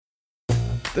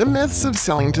The myths of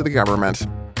selling to the government.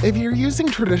 If you're using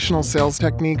traditional sales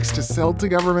techniques to sell to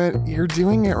government, you're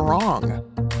doing it wrong.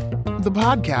 The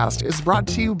podcast is brought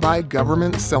to you by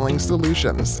Government Selling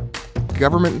Solutions.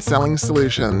 Government Selling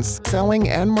Solutions, selling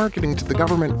and marketing to the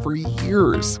government for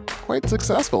years. Quite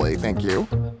successfully, thank you.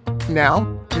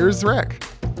 Now, here's Rick.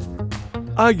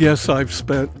 I guess I've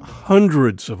spent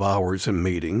hundreds of hours in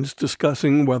meetings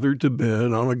discussing whether to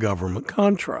bid on a government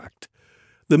contract.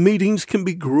 The meetings can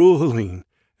be grueling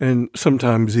and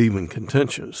sometimes even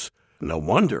contentious. No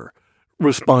wonder.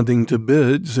 Responding to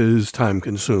bids is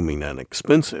time-consuming and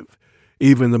expensive.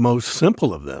 Even the most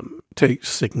simple of them takes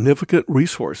significant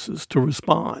resources to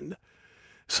respond.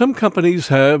 Some companies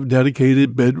have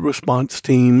dedicated bid response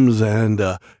teams and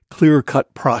a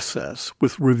clear-cut process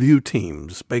with review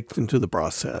teams baked into the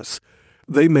process.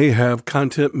 They may have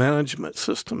content management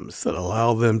systems that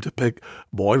allow them to pick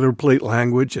boilerplate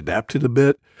language adapted a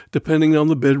bit depending on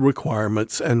the bid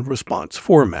requirements and response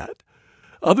format.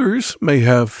 Others may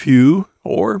have few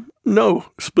or no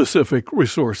specific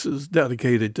resources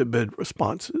dedicated to bid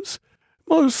responses.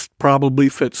 Most probably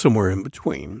fit somewhere in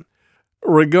between.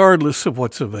 Regardless of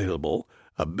what's available,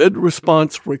 a bid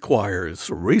response requires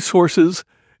resources,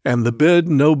 and the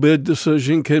bid-no-bid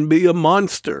decision can be a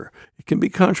monster. It can be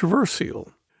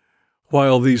controversial.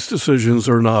 While these decisions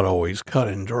are not always cut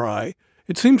and dry,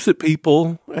 it seems that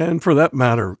people, and for that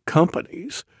matter,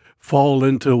 companies, fall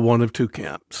into one of two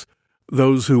camps.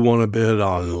 Those who want to bid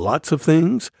on lots of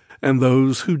things, and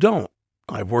those who don't.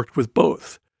 I've worked with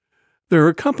both. There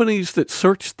are companies that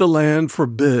search the land for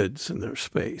bids in their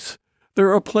space.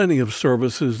 There are plenty of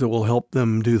services that will help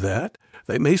them do that.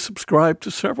 They may subscribe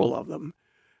to several of them.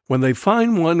 When they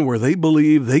find one where they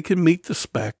believe they can meet the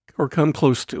spec or come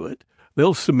close to it,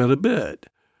 they'll submit a bid.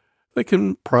 They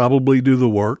can probably do the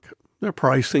work. Their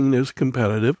pricing is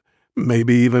competitive,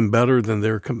 maybe even better than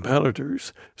their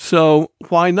competitors. So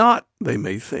why not, they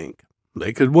may think.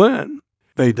 They could win.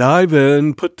 They dive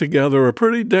in, put together a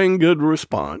pretty dang good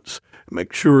response,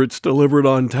 make sure it's delivered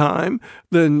on time,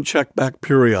 then check back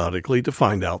periodically to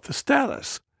find out the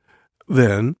status.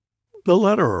 Then the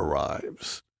letter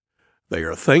arrives. They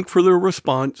are thanked for their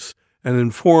response and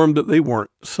informed that they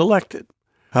weren't selected.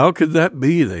 How could that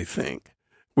be, they think?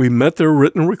 We met their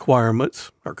written requirements.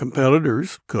 Our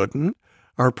competitors couldn't.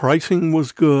 Our pricing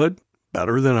was good,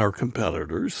 better than our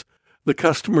competitors. The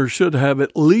customer should have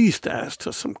at least asked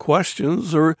us some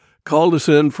questions or called us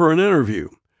in for an interview.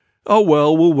 Oh,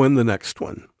 well, we'll win the next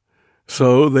one.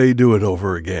 So they do it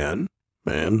over again,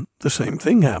 and the same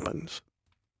thing happens.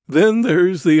 Then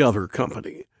there's the other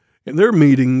company. In their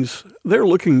meetings, they're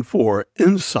looking for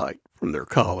insight from their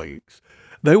colleagues.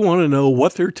 They want to know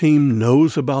what their team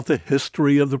knows about the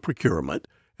history of the procurement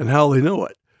and how they know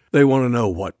it. They want to know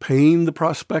what pain the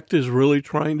prospect is really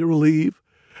trying to relieve.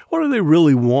 What do they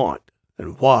really want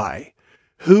and why?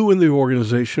 Who in the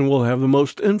organization will have the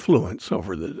most influence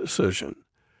over the decision?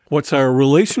 What's our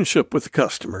relationship with the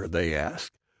customer, they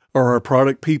ask. Are our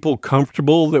product people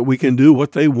comfortable that we can do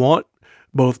what they want,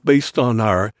 both based on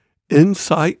our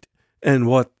insight and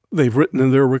what they've written in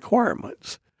their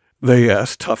requirements? They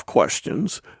ask tough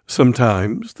questions,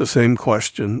 sometimes the same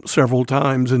question several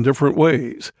times in different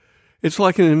ways. It's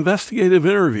like an investigative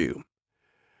interview.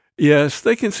 Yes,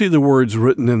 they can see the words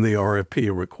written in the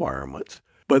RFP requirements,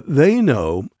 but they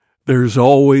know there's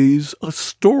always a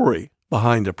story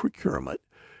behind a procurement,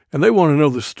 and they want to know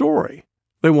the story.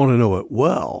 They want to know it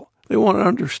well. They want to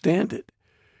understand it.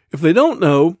 If they don't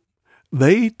know,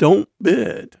 they don't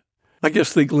bid. I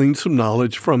guess they glean some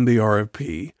knowledge from the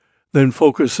RFP, then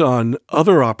focus on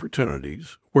other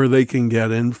opportunities where they can get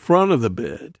in front of the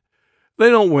bid. They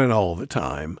don't win all the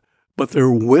time, but their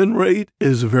win rate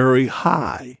is very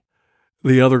high.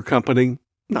 The other company,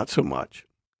 not so much.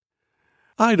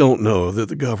 I don't know that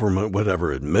the government would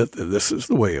ever admit that this is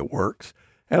the way it works,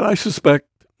 and I suspect,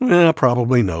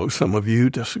 probably know some of you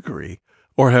disagree,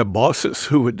 or have bosses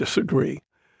who would disagree.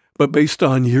 But based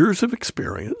on years of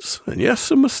experience, and yes,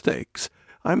 some mistakes,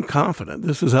 I'm confident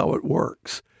this is how it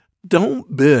works.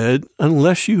 Don't bid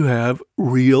unless you have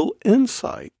real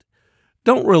insight.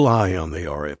 Don't rely on the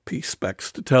RFP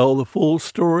specs to tell the full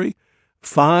story.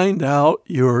 Find out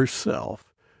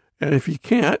yourself. And if you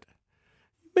can't,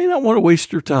 you may not want to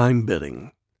waste your time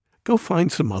bidding. Go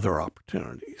find some other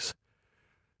opportunities.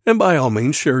 And by all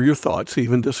means, share your thoughts,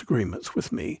 even disagreements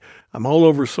with me. I'm all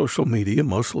over social media,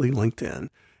 mostly LinkedIn,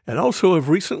 and also have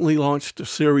recently launched a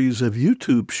series of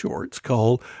YouTube shorts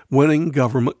called Winning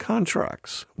Government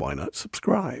Contracts. Why not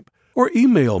subscribe? Or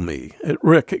email me at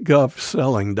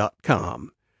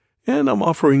rick@govselling.com. And I'm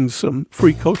offering some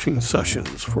free coaching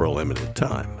sessions for a limited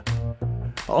time.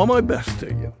 All my best to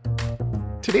you.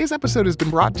 Today's episode has been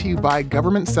brought to you by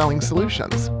Government Selling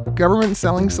Solutions. Government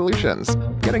Selling Solutions,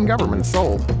 getting government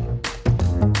sold.